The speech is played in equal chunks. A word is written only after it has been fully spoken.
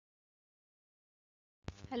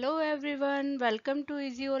Hello everyone, welcome to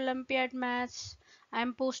Easy Olympiad Maths. I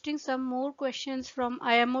am posting some more questions from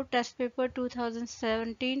IMO test paper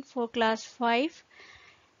 2017 for class 5.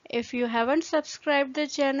 If you haven't subscribed the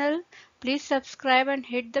channel, please subscribe and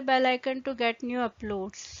hit the bell icon to get new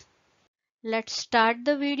uploads. Let's start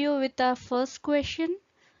the video with our first question.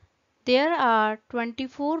 There are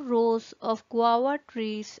 24 rows of guava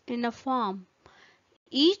trees in a farm.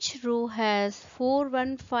 Each row has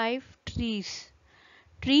 415 trees.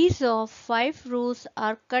 Trees of 5 rows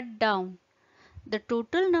are cut down. The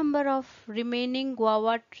total number of remaining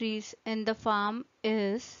guava trees in the farm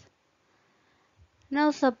is.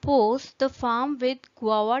 Now suppose the farm with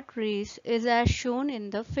guava trees is as shown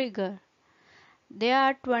in the figure. There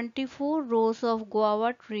are 24 rows of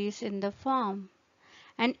guava trees in the farm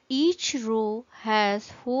and each row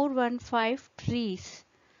has 415 trees.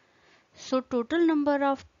 So total number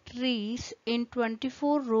of trees in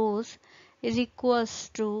 24 rows is equals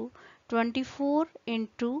to 24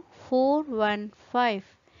 into 415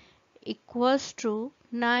 equals to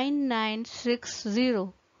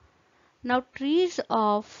 9960. Now trees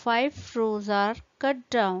of 5 rows are cut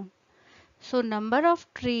down. So number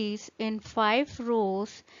of trees in 5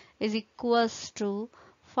 rows is equals to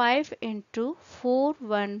 5 into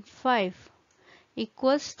 415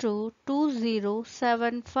 equals to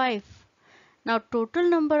 2075. Now total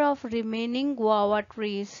number of remaining guava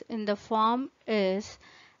trees in the farm is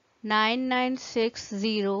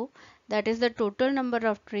 9960, that is the total number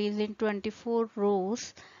of trees in 24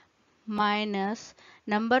 rows minus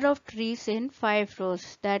number of trees in 5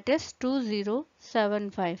 rows, that is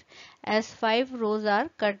 2075, as 5 rows are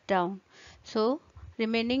cut down. So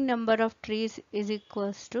remaining number of trees is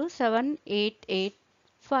equals to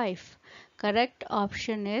 7885. Correct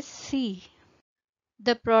option is C.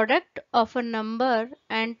 The product of a number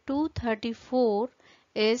and 234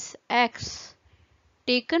 is x.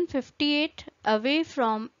 Taken 58 away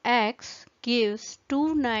from x gives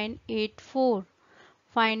 2984.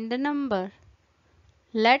 Find the number.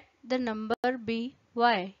 Let the number be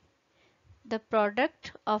y. The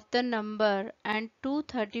product of the number and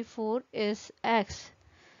 234 is x.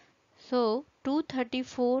 So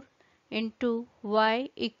 234 into y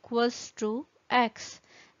equals to x.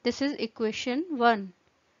 This is equation 1.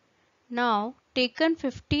 Now taken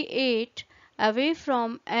 58 away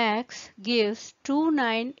from x gives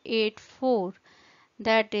 2984,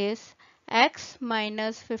 that is x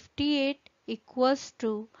minus 58 equals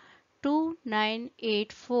to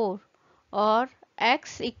 2984 or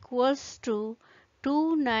x equals to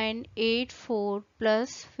 2984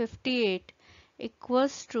 plus 58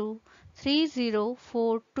 equals to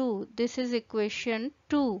 3042. This is equation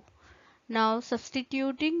 2. Now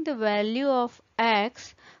substituting the value of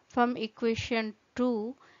x from equation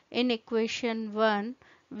 2 in equation 1,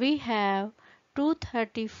 we have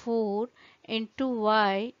 234 into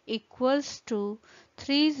y equals to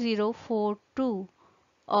 3042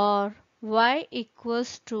 or y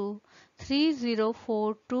equals to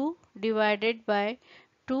 3042 divided by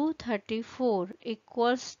 234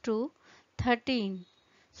 equals to 13.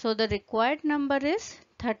 So the required number is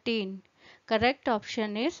 13. Correct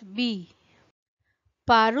option is B.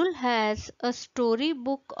 Parul has a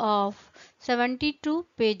storybook of 72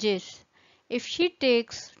 pages. If she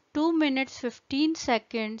takes 2 minutes 15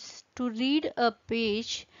 seconds to read a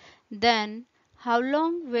page, then how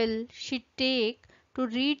long will she take to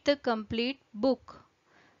read the complete book?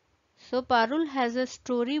 So Parul has a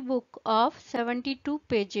storybook of 72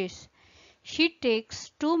 pages. She takes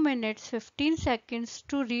 2 minutes 15 seconds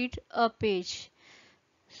to read a page.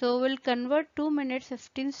 So we'll convert 2 minutes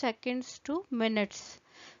 15 seconds to minutes.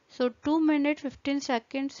 So 2 minutes 15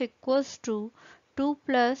 seconds equals to 2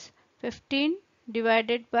 plus 15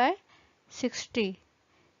 divided by 60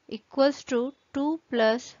 equals to 2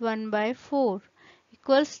 plus 1 by 4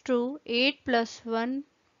 equals to 8 plus 1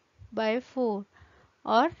 by 4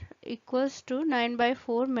 or equals to 9 by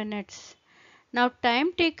 4 minutes. Now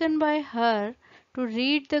time taken by her to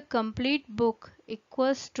read the complete book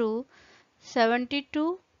equals to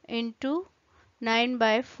 72 into 9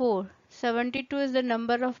 by 4. 72 is the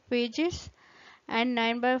number of pages and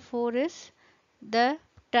 9 by 4 is the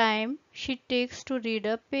time she takes to read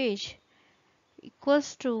a page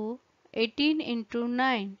equals to 18 into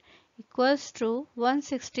 9 equals to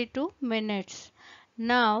 162 minutes.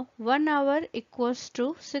 Now 1 hour equals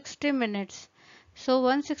to 60 minutes. So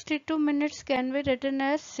 162 minutes can be written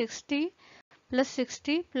as 60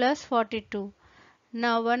 plus 42.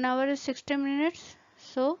 Now 1 hour is 60 minutes.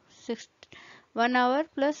 So 1 hour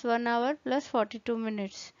plus 1 hour plus 42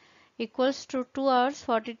 minutes equals to 2 hours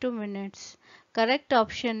 42 minutes. Correct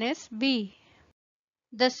option is B.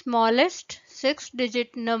 The smallest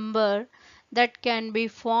 6-digit number that can be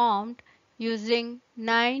formed using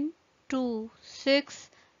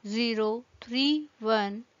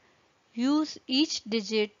 92631. Use each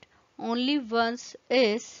digit only once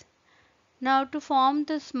is. Now to form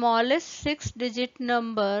the smallest 6-digit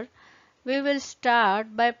number, we will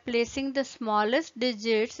start by placing the smallest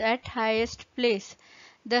digits at highest place.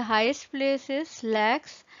 The highest place is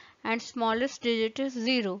lakhs and smallest digit is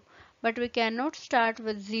 0. But we cannot start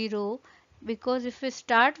with 0 because if we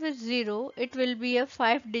start with 0, it will be a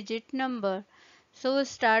 5-digit number. So we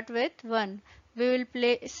start with 1. We will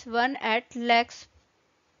place 1 at lakhs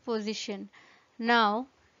position. Now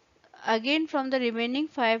again from the remaining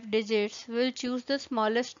 5 digits, we will choose the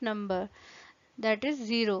smallest number, that is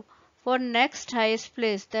 0, for next highest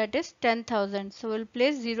place, that is 10,000. So we'll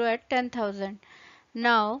place 0 at 10,000.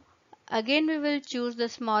 Now again we will choose the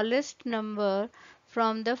smallest number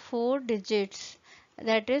from the 4 digits,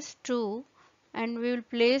 that is 2, and we will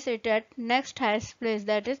place it at next highest place,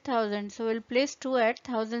 that is 1000. So we'll place 2 at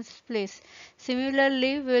thousandth place.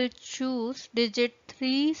 Similarly, we'll choose digit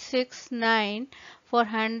 369 for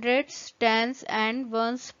hundreds, tens and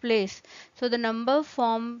ones place. So the number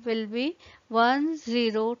form will be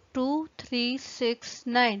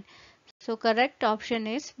 102369. So correct option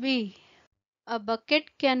is B. A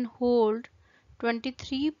bucket can hold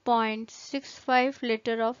 23.65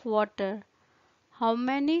 liter of water. How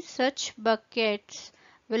many such buckets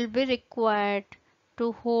will be required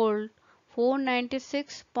to hold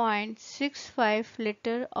 496.65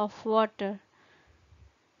 liter of water?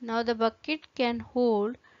 Now the bucket can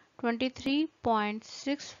hold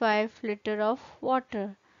 23.65 liter of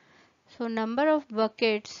water. So number of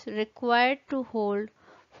buckets required to hold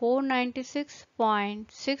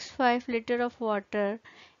 496.65 liter of water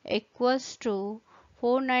equals to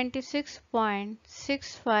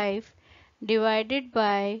 496.65 divided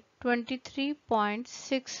by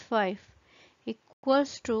 23.65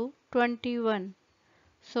 equals to 21.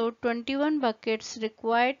 So 21 buckets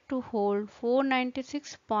required to hold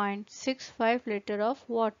 496.65 liter of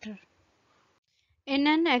water. In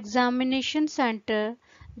an examination center,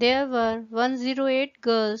 there were 108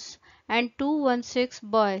 girls and 216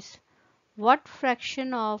 boys. What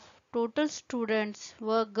fraction of total students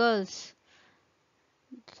were girls?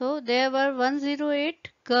 So there were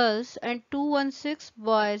 108 girls and 216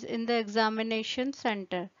 boys in the examination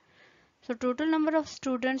center. So total number of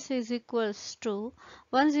students is equals to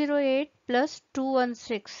 108 plus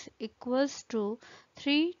 216 equals to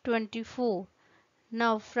 324.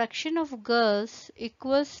 Now fraction of girls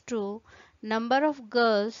equals to number of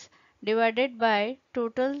girls divided by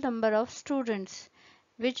total number of students,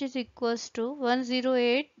 which is equals to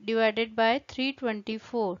 108 divided by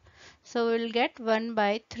 324. So we will get 1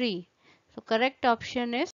 by 3. So correct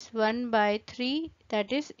option is 1 by 3,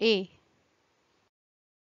 that is A.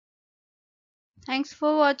 Thanks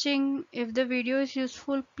for watching. If the video is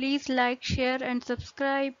useful, please like, share and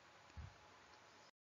subscribe.